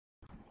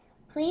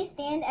Please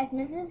stand as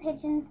Mrs.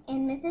 Hitchens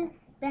and Mrs.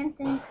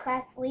 Benson's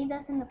class leads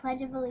us in the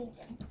Pledge of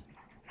Allegiance.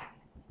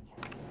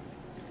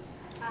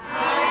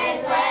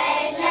 I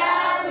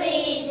pledge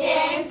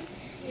allegiance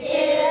to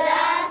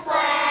the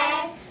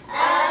flag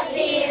of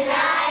the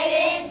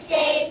United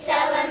States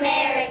of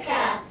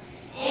America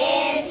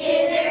and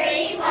to the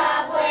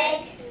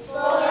republic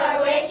for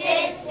which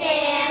it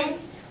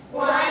stands,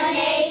 one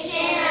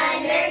nation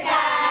under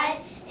God,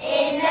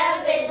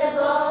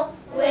 indivisible,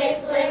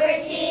 with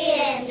liberty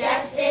and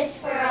justice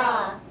for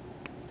all.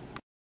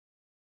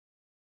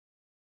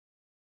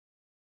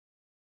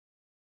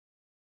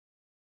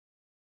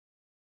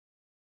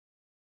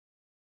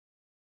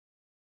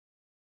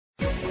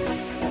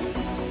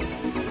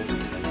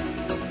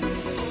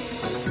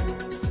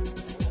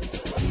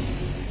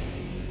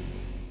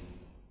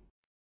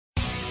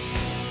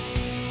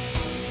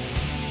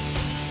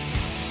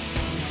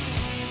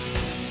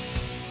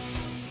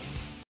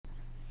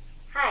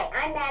 Hi,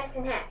 I'm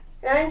Madison Hack.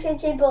 And I'm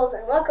JJ Bowles,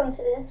 and welcome to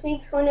this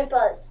week's Hornet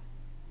Buzz.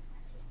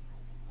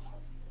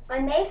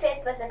 On May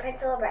 5th was the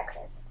principal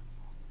breakfast.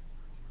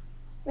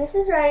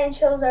 Mrs. Ryan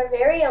chose our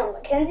very own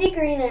Mackenzie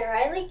Green and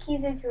Riley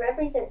Keyser to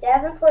represent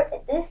Davenport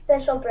at this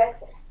special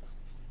breakfast.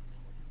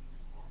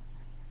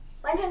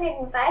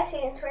 105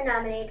 students were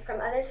nominated from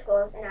other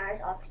schools and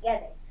ours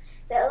altogether.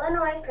 The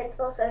Illinois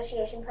Principal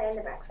Association planned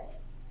the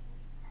breakfast.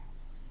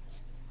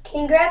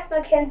 Congrats,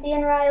 Mackenzie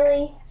and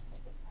Riley.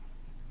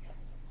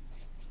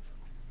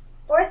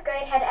 4th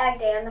grade had Ag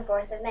Day on the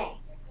 4th of May.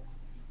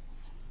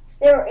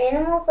 There were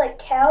animals like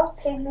cows,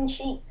 pigs, and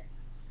sheep.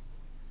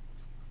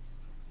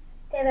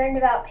 They learned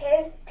about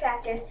pigs,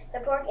 tractors,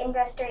 the pork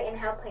industry, and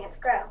how plants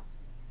grow.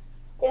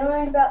 They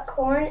learned about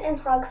corn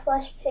and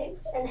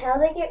hog/pigs and how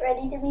they get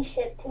ready to be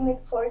shipped to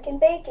make pork and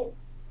bacon.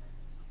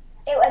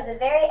 It was a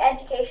very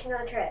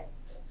educational trip.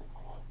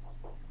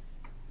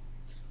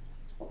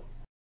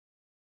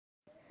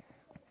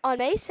 On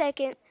May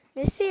 2nd,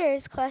 Miss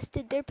Sierra's class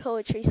did their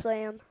poetry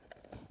slam.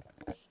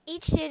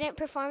 Each student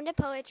performed a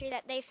poetry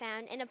that they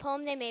found in a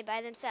poem they made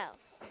by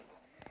themselves.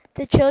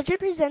 The children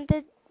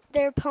presented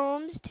their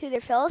poems to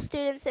their fellow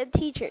students and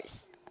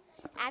teachers.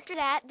 After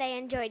that, they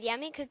enjoyed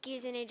yummy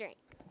cookies and a drink.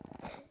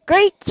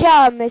 Great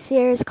job, Miss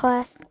Sierra's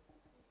class.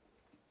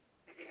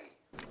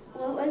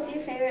 What was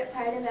your favorite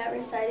part about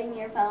reciting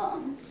your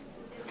poems?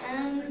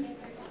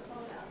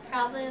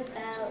 Probably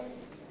about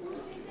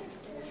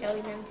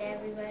showing them to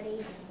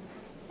everybody.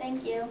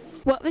 Thank you.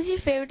 What was your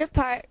favorite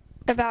part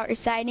about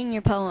reciting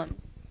your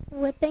poems?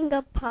 Whipping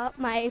up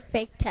my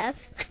fake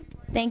test.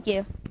 Thank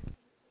you.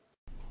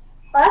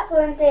 Last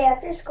Wednesday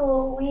after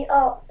school,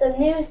 the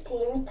news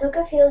team, took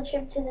a field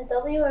trip to the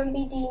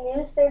WMBD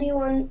News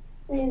 31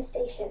 news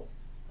station.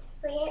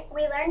 We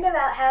learned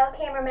about how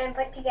cameramen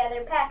put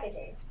together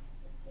packages.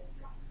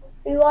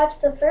 We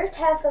watched the first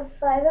half of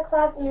 5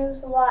 o'clock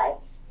news live,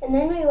 and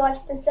then we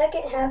watched the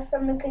second half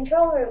from the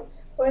control room,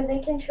 where they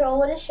control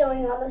what is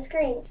showing on the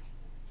screen.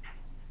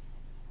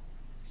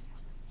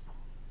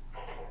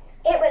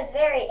 It was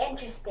very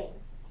interesting.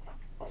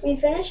 We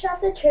finished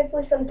off the trip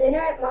with some dinner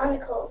at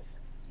Monocle's.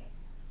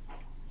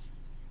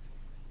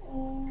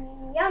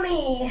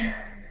 Yummy!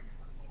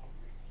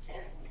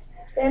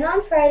 Then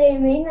on Friday,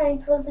 May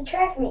 9th, was the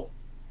track meet.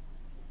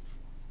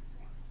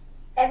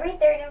 Every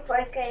 3rd and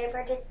 4th grader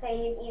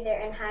participated either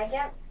in high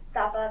jump,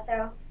 softball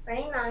throw,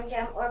 running long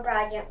jump, or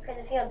broad jump for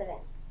the field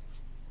events.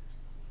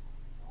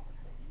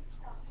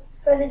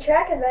 For the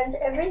track events,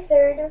 every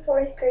 3rd and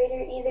 4th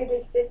grader either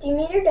did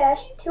 50-meter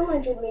dash,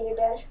 200-meter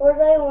dash,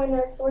 4x1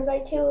 or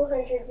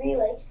 4x200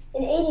 relay,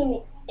 and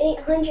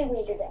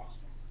 800-meter dash.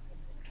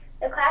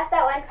 The class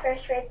that went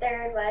first for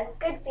 3rd was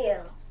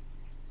Goodfield.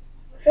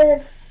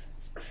 First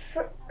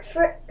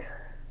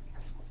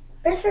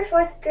for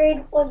 4th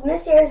grade was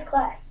Miss Sierra's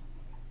class.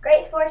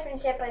 Great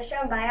sportsmanship was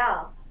shown by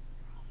all.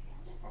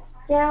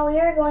 Now we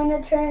are going to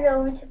turn it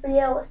over to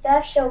Brielle with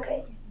Staff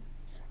Showcase.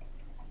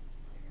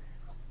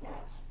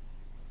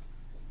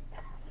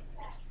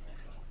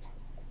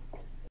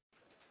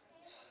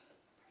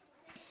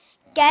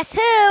 Guess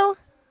who?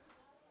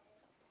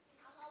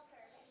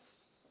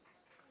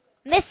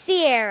 Miss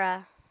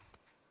Sierra.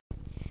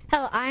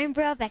 Hello, I'm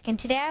Beck, and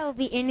today I will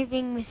be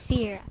interviewing Miss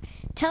Sierra.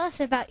 Tell us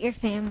about your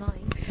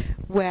family.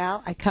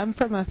 Well, I come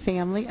from a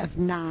family of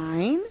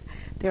 9.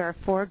 There are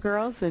 4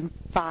 girls and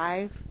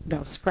 4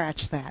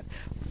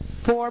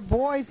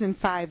 boys and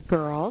 5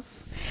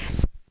 girls.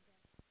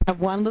 I have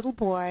one little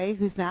boy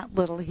who's not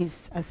little.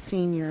 He's a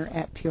senior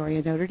at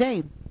Peoria, Notre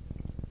Dame.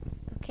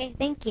 Okay,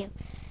 thank you.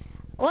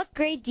 What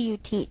grade do you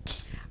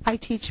teach? I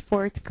teach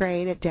 4th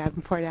grade at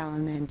Davenport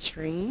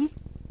Elementary.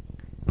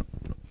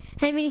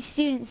 How many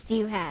students do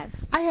you have?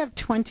 I have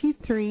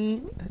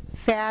 23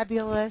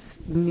 fabulous,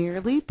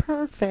 nearly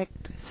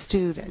perfect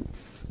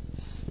students.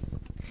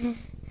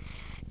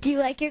 Do you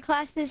like your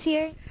class this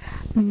year?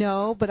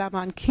 No, but I'm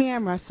on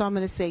camera, so I'm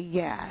going to say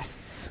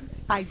yes.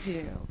 I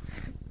do.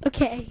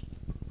 Okay.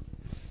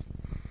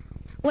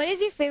 What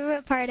is your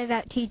favorite part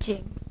about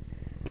teaching?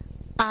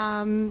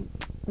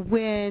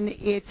 When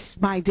it's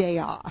my day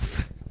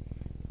off.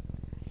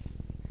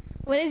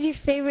 What is your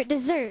favorite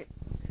dessert?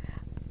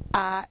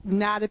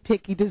 Not a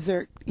picky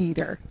dessert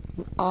eater.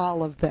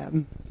 All of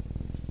them.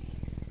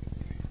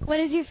 What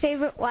is your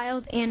favorite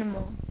wild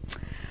animal?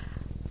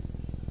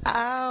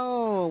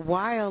 Oh,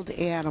 wild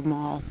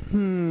animal.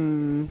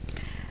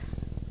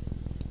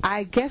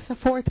 I guess a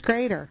fourth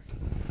grader.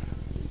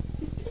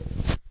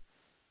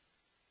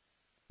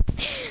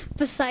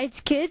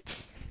 Besides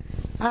kids?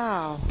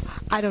 Oh,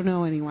 I don't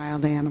know any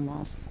wild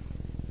animals.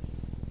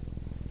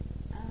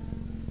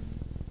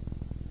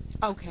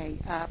 Okay,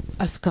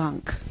 a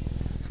skunk.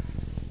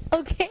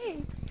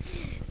 Okay.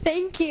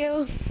 Thank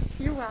you.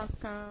 You're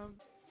welcome.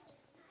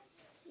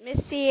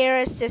 Miss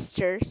Sierra's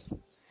sisters.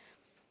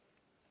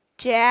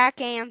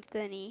 Jack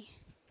Anthony.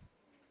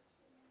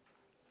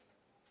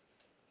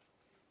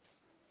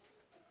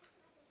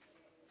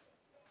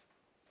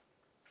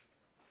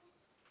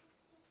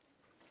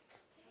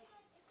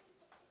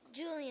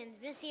 Julian's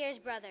Miss Sierra's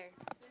brother.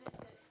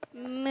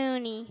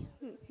 Mooney.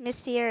 Miss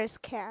Sierra's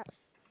cat.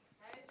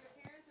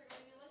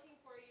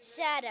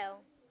 Shadow,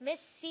 Miss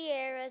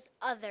Sierra's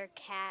other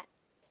cat.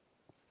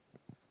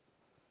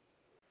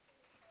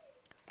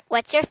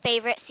 What's your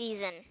favorite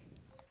season?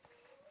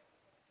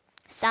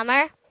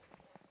 Summer?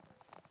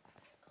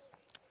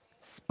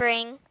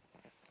 Spring?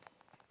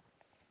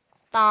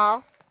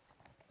 Fall?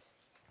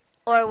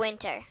 Or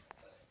winter?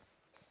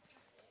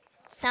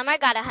 Summer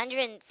got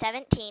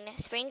 117,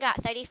 spring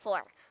got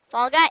 34,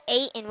 fall got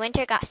 8, and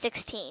winter got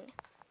 16.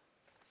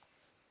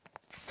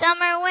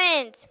 Summer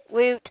wins!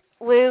 Woot,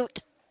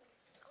 woot.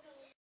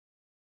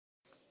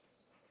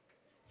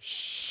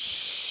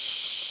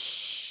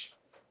 Shh.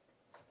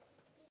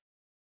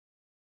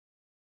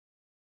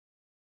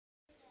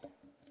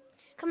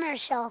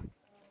 Commercial.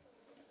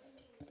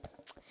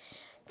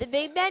 The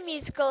Big Band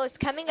Musical is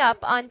coming up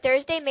on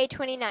Thursday, May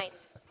 29th.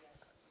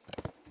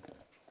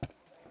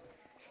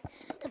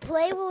 The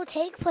play will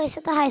take place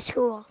at the high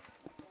school.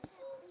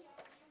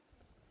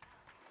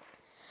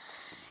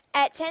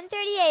 At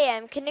 10:30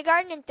 a.m.,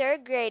 kindergarten and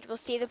third grade will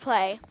see the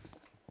play.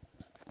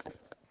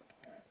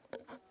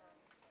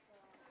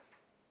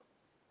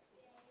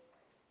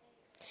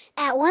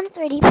 At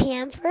 1:30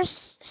 p.m.,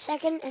 first,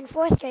 second, and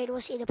fourth grade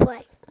will see the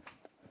play.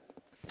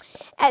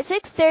 At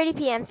 6:30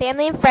 p.m.,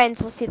 family and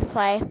friends will see the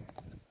play.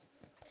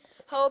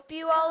 Hope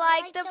you all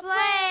like the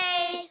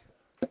play!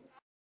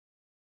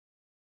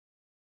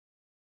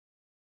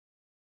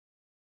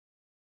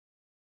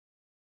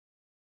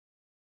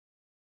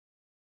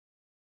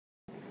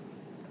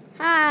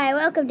 Hi,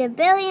 welcome to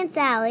Billy and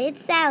Sally.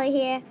 It's Sally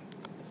here.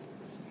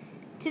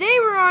 Today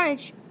we're on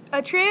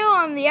a trail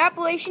on the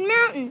Appalachian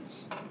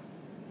Mountains.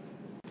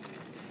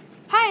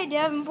 Hi,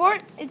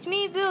 Davenport. It's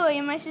me, Billy,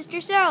 and my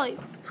sister Sally.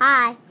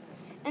 Hi.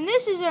 And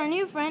this is our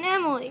new friend,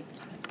 Emily.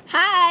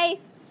 Hi.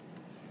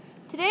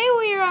 Today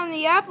we are on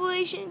the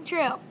Appalachian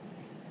Trail.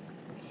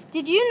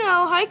 Did you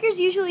know hikers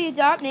usually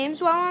adopt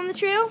names while on the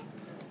trail?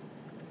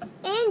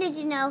 And did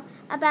you know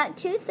about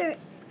 3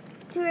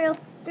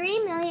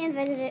 million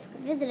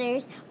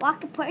visitors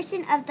walk a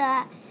portion of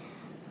the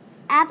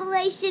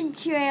Appalachian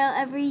Trail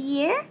every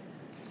year?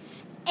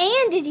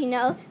 And did you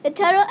know the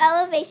total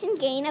elevation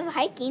gain of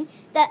hiking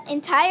the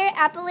entire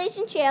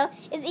Appalachian Trail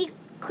is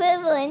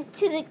equivalent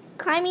to the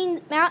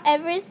climbing Mount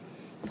Everest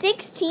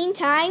 16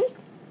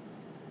 times?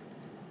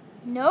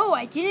 No,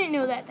 I didn't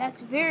know that.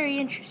 That's very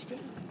interesting.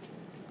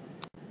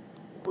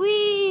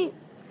 We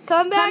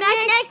come back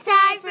next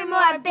time for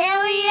more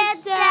Billy and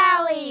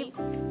Sally.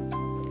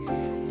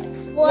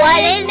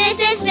 What is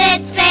Mrs.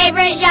 Fitt's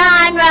favorite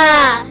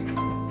genre?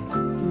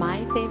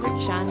 My favorite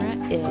genre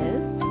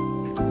is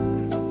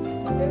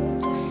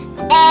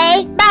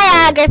A.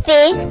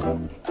 Biography.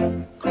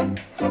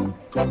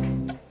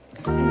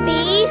 B.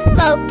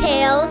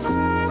 Folktales.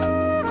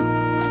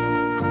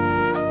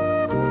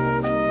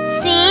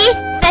 C.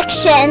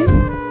 Fiction.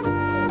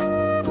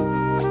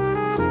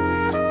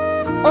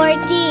 Or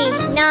D.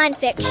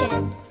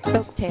 Nonfiction.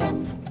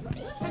 folktales.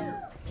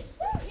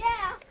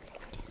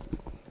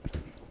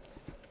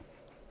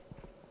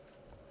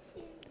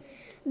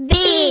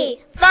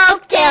 B.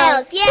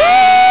 Folktales.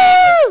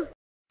 Yay!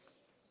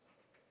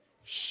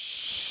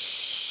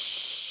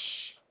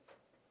 Shh.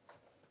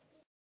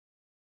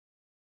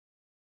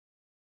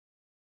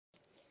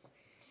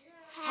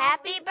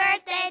 Happy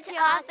birthday to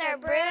author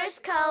Bruce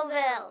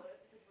Coville.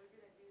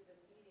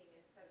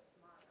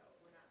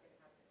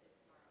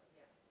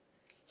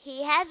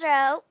 He has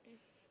wrote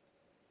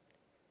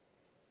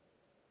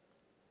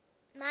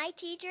My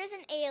Teacher's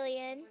an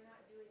Alien,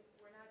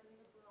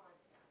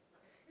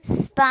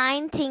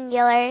 Spine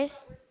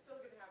Tingulars,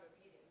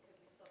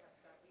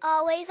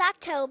 Always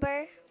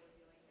October,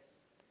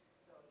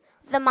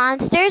 The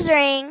Monster's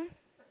Ring,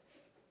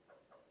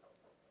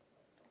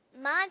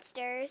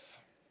 Monsters,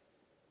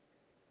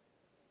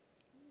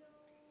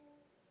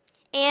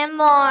 and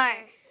more.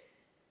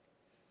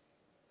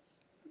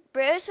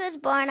 Bruce was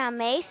born on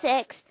May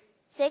 6th,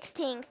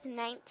 16th,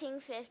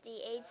 1950,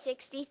 age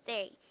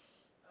 63.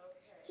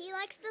 He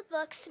likes the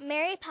books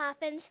Mary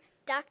Poppins,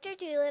 Dr.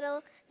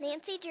 Dolittle,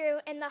 Nancy Drew,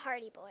 and the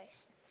Hardy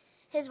Boys.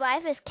 His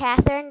wife is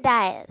Catherine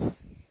Diaz.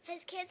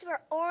 His kids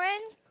were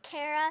Orrin,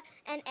 Kara,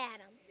 and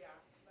Adam.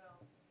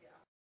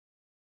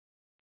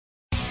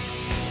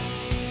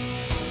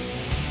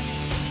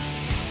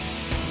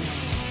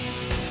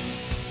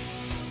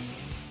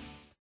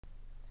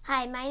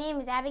 Hi, my name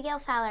is Abigail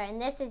Fowler,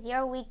 and this is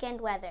your weekend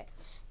weather.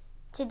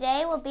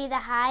 Today will be the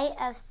high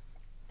of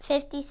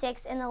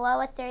 56 and the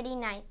low of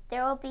 39.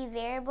 There will be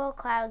variable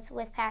clouds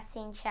with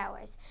passing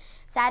showers.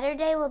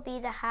 Saturday will be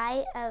the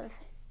high of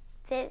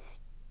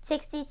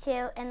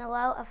 62 and the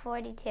low of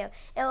 42. It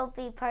will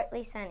be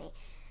partly sunny.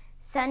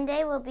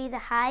 Sunday will be the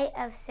high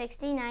of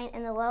 69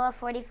 and the low of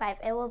 45.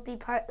 It will be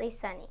partly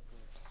sunny.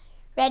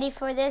 Ready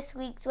for this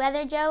week's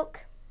weather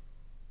joke?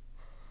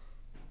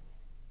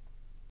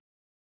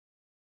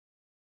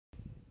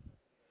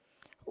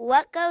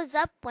 What goes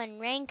up when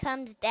rain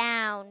comes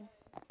down?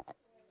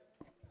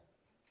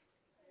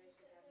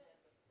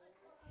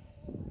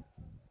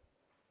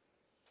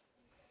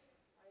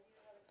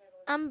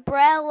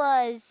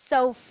 Umbrellas.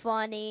 So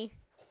funny.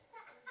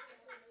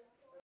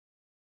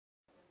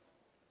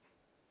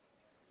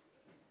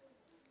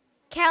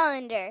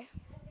 Calendar.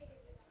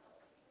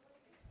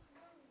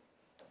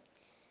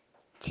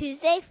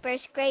 Tuesday,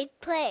 first grade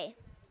play.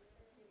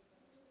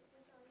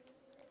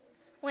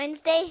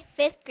 Wednesday,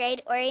 5th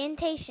grade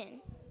orientation.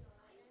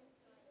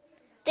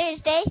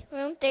 Thursday,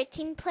 room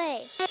 13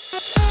 play.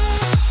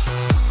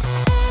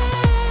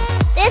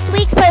 This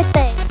week's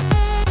birthday.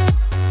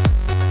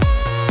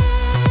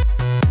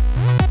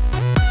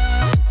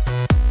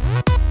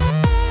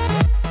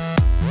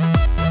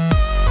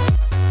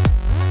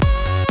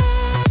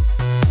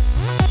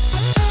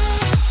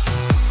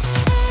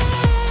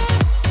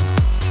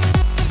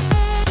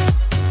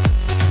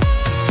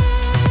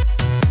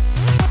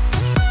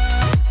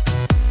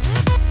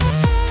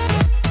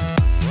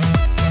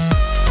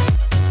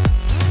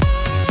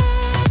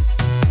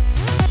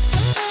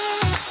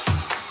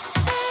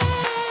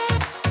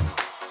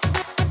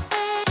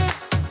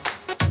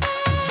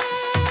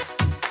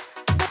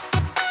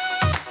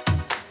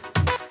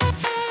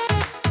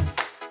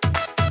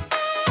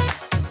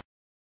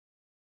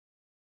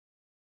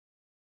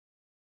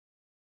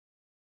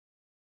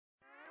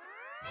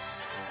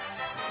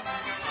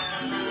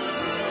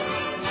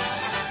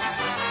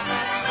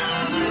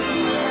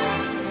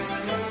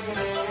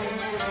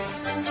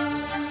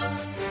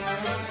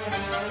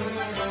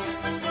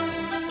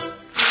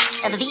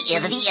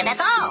 That's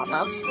all,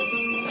 folks.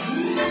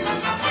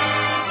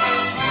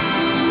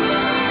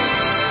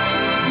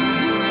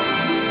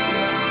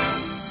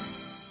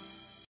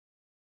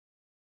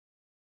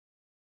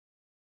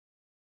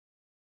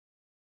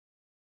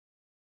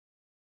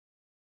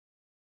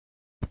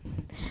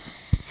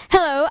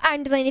 Hello,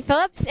 I'm Delaney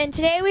Phillips, and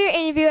today we are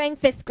interviewing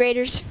 5th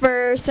graders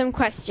for some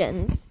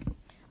questions.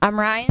 I'm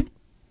Ryan.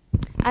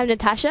 I'm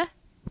Natasha.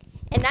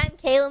 And I'm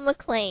Kayla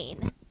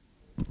McLean.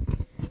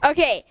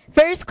 Okay,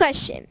 first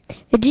question.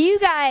 Do you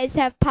guys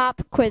have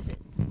pop quizzes?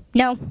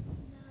 No,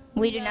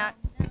 we do not.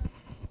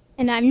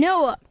 And I'm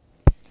Noah.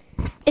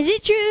 Is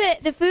it true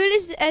that the food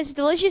is as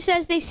delicious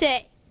as they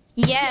say?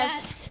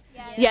 Yes.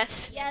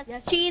 Yes. Yes.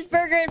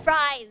 Cheeseburger and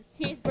fries.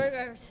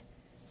 Cheeseburgers.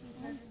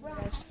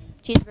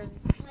 Cheeseburgers.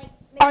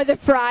 Are the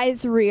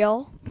fries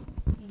real?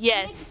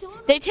 Yes.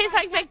 They taste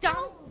like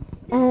McDonald's.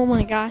 Oh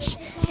my gosh.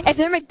 If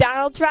they're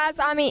McDonald's fries,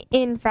 I'm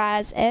eating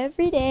fries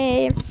every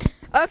day.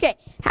 Okay,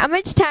 how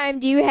much time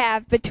do you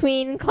have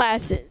between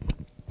classes?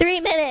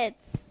 3 minutes.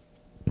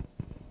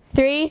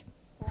 3?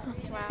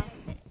 Wow.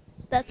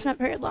 That's not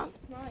very long.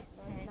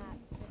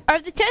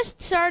 Are the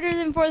tests harder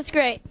than 4th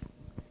grade?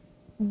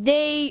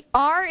 They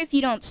are if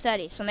you don't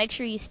study, so make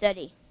sure you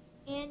study.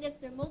 And if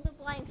they're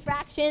multiplying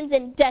fractions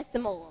and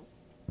decimals.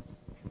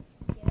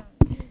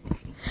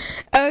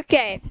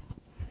 Okay.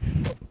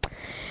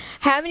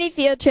 How many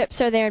field trips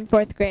are there in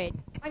 4th grade?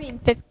 I mean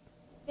 5th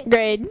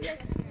grade.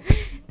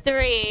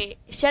 3.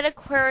 Shed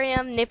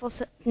Aquarium, Neighbor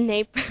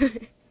Settlement,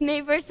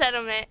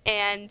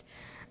 and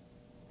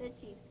The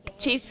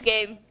Chiefs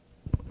game.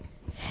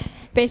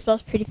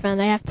 Baseball's pretty fun,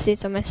 I have to say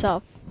so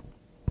myself.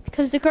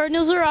 Because the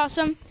Cardinals are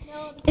awesome.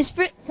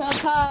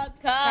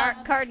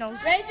 Cardinals.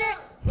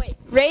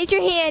 Raise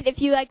your hand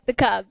if you like the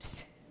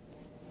Cubs.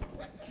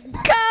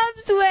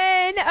 Cubs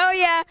win! Oh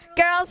yeah.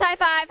 Girls, high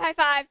five, high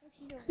five.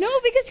 No,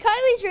 because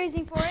Kylie's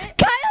raising for it.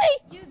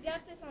 Kylie! You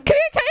got this on. Come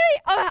here, Kylie!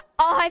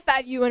 I'll high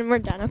five you when we're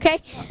done,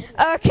 okay?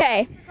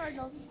 Okay.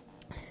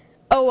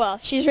 Oh well,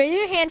 she's raising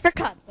her hand for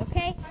Cubs,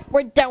 okay?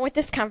 We're done with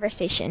this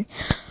conversation.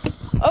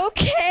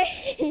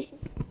 Okay.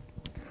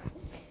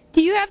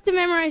 Do you have to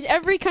memorize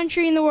every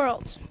country in the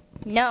world?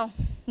 No,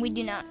 we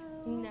do not.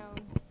 No.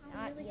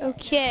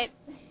 Okay.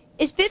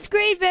 Is 5th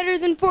grade better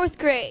than 4th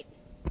grade?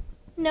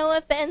 No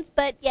offense,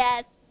 but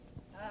yes.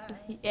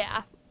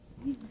 Yeah.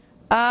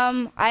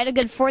 I had a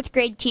good 4th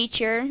grade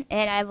teacher,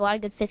 and I have a lot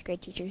of good 5th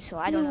grade teachers, so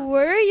I don't know. Who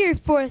were your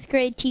 4th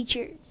grade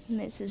teachers?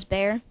 Mrs.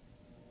 Bear.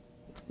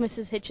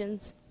 Mrs.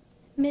 Hitchens.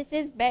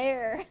 Mrs.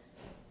 Bear.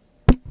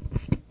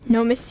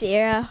 No, Miss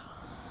Sierra.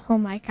 Oh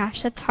my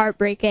gosh, that's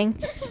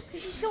heartbreaking.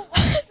 She's so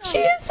awesome. She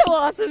is so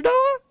awesome,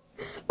 Noah.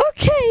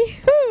 Okay,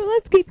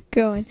 let's keep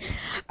going.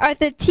 Are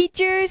the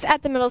teachers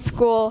at the middle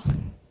school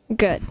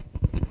good?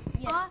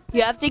 Yes.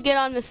 You have to get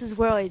on Mrs.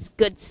 Worley's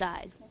good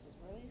side.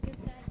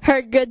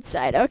 Her good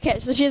side. Okay,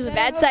 so she has a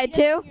bad side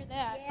too?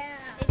 Yeah.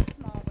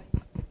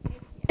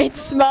 It's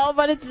small,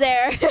 but it's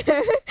there.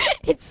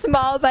 It's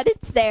small, but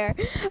it's there.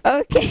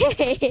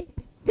 Okay.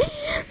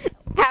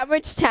 How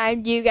much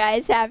time do you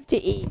guys have to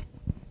eat?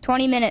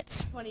 20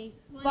 minutes.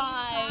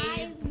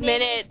 25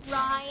 minutes.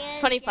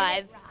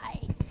 25.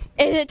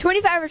 Is it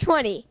 25 or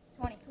 20?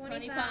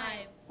 25.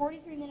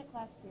 43-minute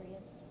class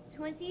periods.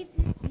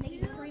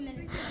 23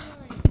 minutes.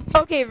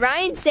 Okay,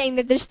 Ryan's saying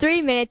that there's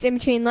 3 minutes in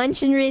between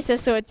lunch and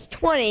recess, so it's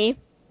 20.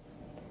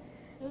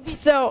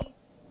 So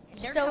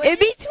it'd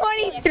be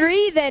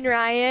 23 then,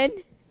 Ryan.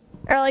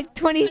 Or like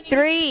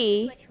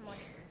 23.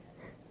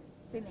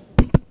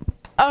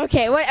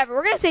 Okay, whatever.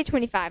 We're going to say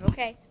 25,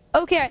 okay?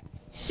 Okay,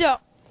 so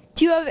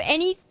do you have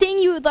anything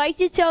you would like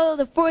to tell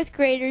the 4th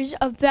graders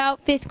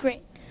about 5th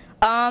grade?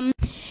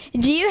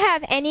 Do you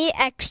have any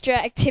extra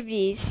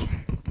activities?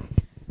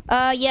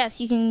 Yes,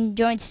 you can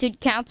join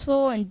student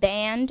council and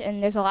band,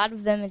 and there's a lot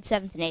of them in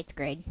 7th and 8th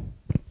grade.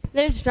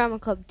 There's drama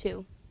club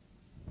too.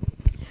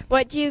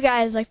 What do you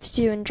guys like to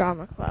do in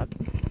drama club?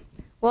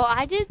 Well,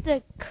 I did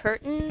the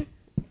curtain.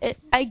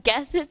 I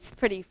guess it's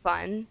pretty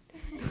fun.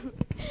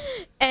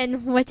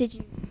 And what did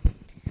you?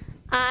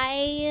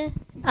 I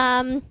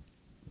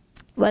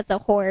was a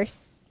horse.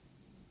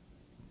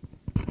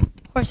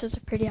 Horses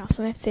are pretty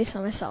awesome, I have to say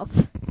so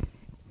myself.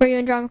 Were you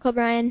in drama club,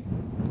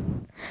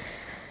 Ryan?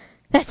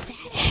 That's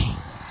sad.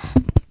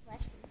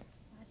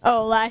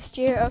 Oh, last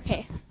year?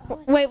 Okay.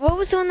 Wait, what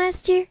was the one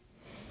last year?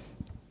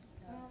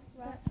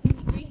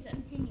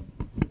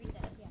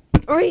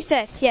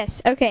 Recess,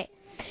 yes. Okay.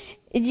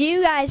 Do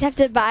you guys have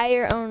to buy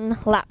your own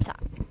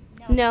laptop?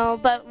 No,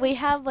 but we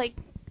have like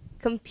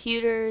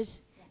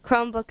computers,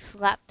 Chromebooks,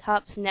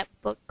 laptops,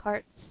 netbook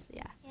carts.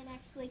 Yeah. And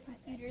actually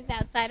computers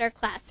outside our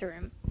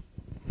classroom.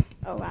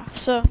 Oh, wow.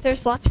 So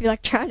there's lots of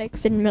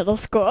electronics in middle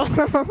school.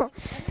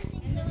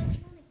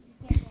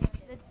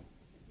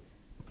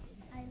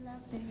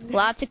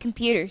 Lots of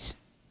computers.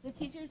 The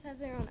teachers have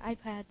their own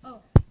iPads.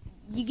 Oh.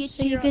 You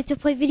get to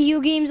play video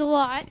games a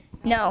lot.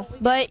 No,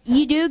 but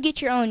you do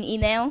get your own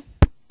email.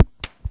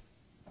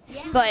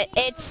 But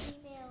it's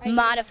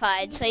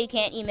modified, so you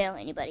can't email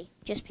anybody.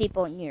 Just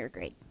people in your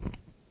grade.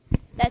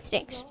 That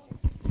stinks.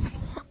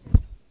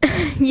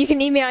 You can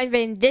email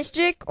anybody in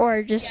district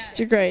or just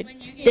your grade?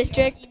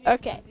 District?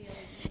 Okay.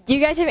 Do you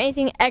guys have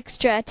anything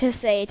extra to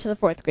say to the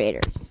 4th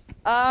graders?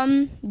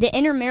 The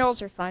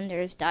intramurals are fun.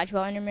 There's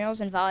dodgeball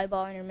intramurals and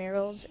volleyball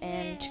intramurals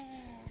and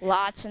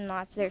lots and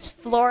lots. There's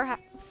floor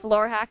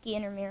hockey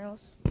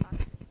intramurals.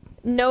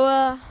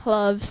 Noah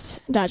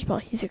loves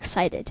dodgeball. He's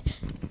excited.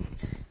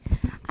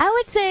 I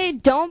would say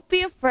don't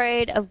be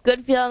afraid of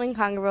Goodfield and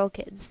Congarville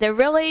kids. They're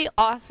really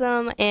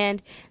awesome,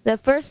 and the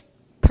first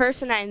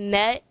person I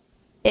met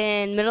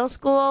in middle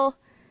school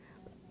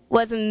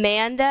was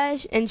Amanda,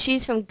 and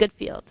she's from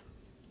Goodfield.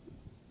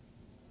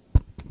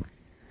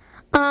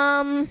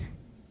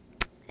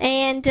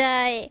 And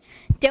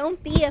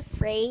don't be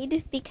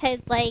afraid because,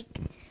 like,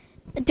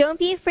 don't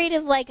be afraid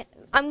of, like,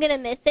 I'm going to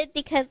miss it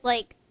because,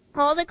 like,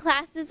 all the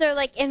classes are,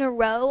 like, in a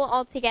row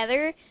all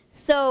together.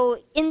 So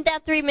in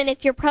that 3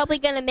 minutes, you're probably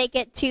going to make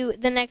it to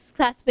the next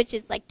class, which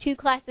is, like, 2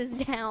 classes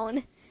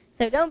down.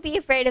 So don't be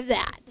afraid of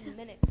that.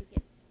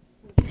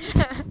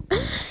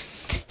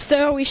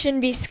 So we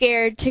shouldn't be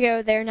scared to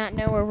go there, not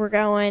know where we're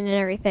going and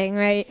everything,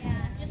 right?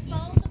 Yeah, just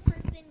follow the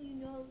person you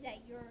know that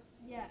you're...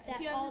 Yeah, that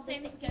if you have the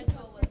same things-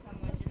 schedule with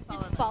someone,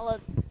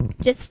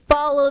 Just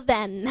follow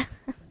them.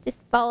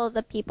 Just follow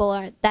the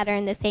people that are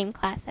in the same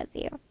class as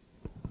you.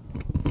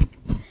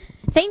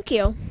 Thank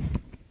you.